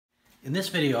In this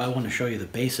video, I want to show you the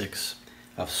basics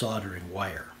of soldering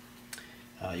wire.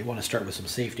 You want to start with some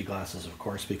safety glasses, of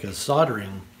course, because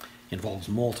soldering involves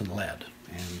molten lead,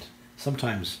 and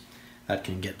sometimes that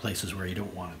can get places where you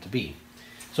don't want it to be.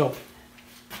 So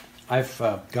I've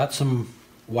got some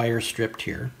wire stripped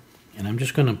here, and I'm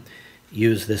just going to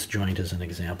use this joint as an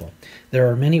example. There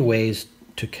are many ways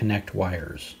to connect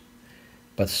wires,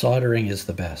 but soldering is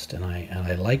the best, and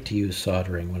I like to use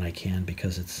soldering when I can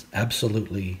because it's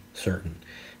absolutely certain.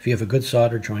 If you have a good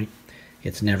solder joint,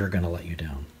 it's never going to let you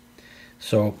down.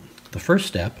 So the first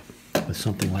step with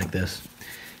something like this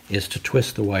is to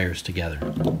twist the wires together.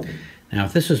 Now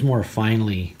if this is more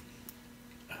finely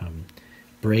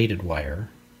braided wire,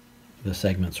 the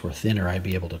segments were thinner, I'd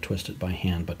be able to twist it by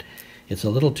hand, but it's a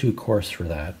little too coarse for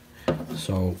that,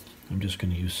 so I'm just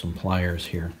going to use some pliers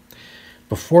here.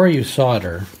 Before you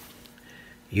solder,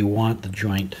 you want the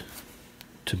joint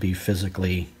to be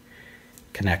physically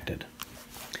connected,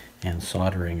 and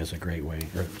soldering is a great way,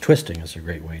 or twisting is a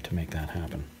great way to make that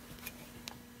happen.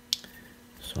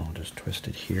 So I'll just twist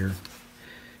it here,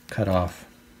 cut off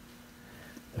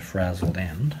the frazzled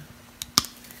end,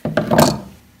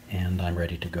 and I'm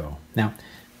ready to go. Now,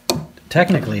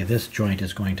 technically this joint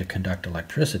is going to conduct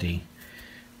electricity,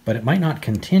 but it might not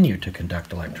continue to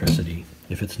conduct electricity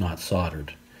if it's not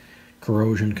soldered.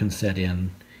 Corrosion can set in,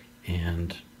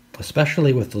 and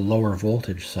especially with the lower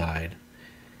voltage side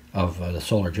of the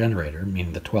solar generator,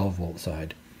 meaning the 12 volt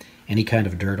side, any kind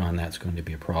of dirt on that's going to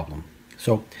be a problem.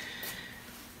 So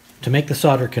to make the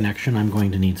solder connection, I'm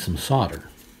going to need some solder.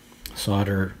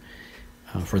 Solder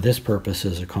for this purpose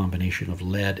is a combination of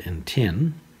lead and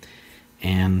tin,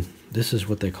 and this is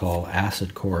what they call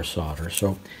acid core solder.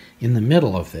 So in the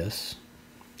middle of this,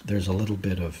 there's a little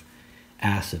bit of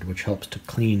acid which helps to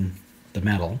clean the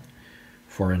metal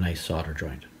for a nice solder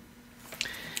joint.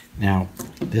 Now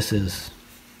this is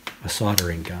a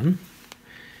soldering gun.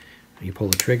 You pull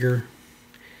the trigger,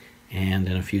 and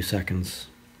in a few seconds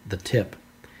the tip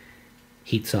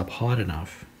heats up hot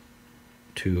enough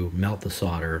to melt the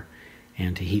solder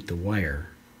and to heat the wire,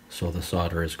 so the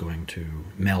solder is going to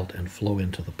melt and flow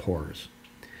into the pores.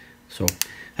 So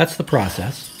that's the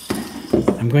process.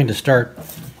 I'm going to start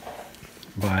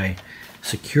by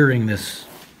securing this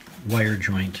wire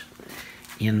joint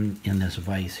in this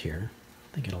vise here.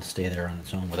 I think it'll stay there on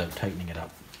its own without tightening it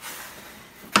up.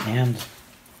 And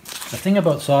the thing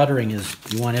about soldering is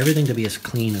you want everything to be as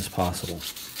clean as possible.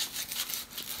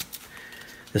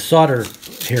 The solder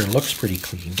here looks pretty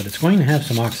clean, but it's going to have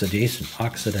some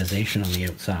oxidization on the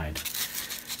outside.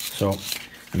 So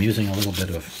I'm using a little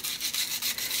bit of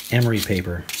emery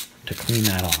paper to clean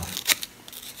that off.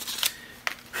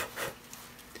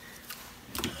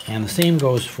 And the same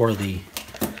goes for the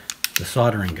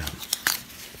soldering gun.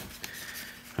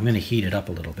 I'm going to heat it up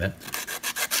a little bit.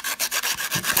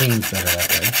 It cleans better that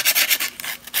way.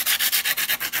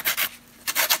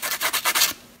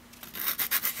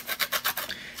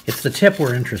 It's the tip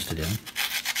we're interested in.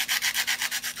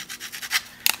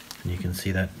 And you can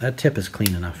see that that tip is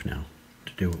clean enough now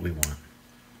to do what we want.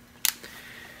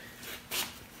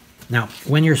 Now,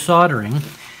 when you're soldering,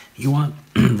 you want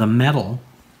the metal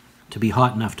to be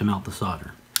hot enough to melt the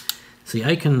solder. See,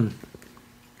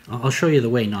 I'll show you the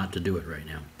way not to do it right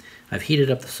now. I've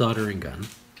heated up the soldering gun,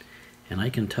 and I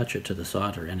can touch it to the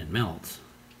solder and it melts.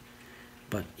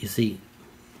 But you see,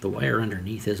 the wire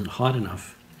underneath isn't hot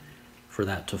enough for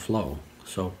that to flow.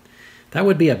 So that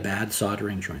would be a bad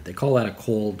soldering joint. They call that a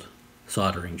cold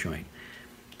soldering joint.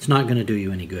 It's not going to do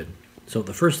you any good. So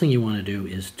the first thing you want to do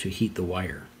is to heat the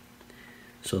wire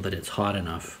so that it's hot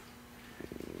enough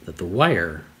that the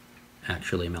wire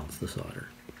actually melts the solder.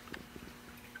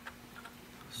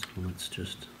 So let's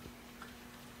just...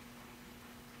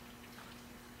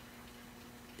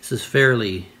 This is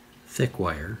fairly thick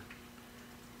wire,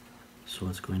 so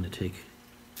it's going to take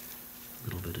a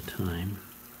little bit of time,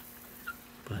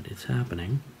 but it's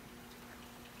happening.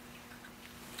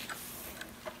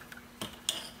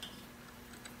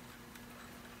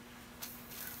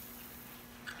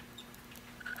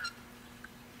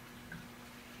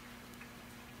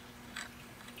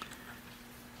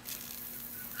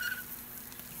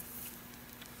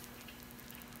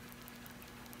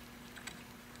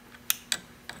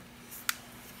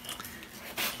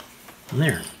 And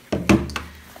there.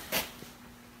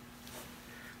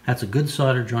 That's a good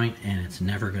solder joint, and it's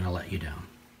never going to let you down.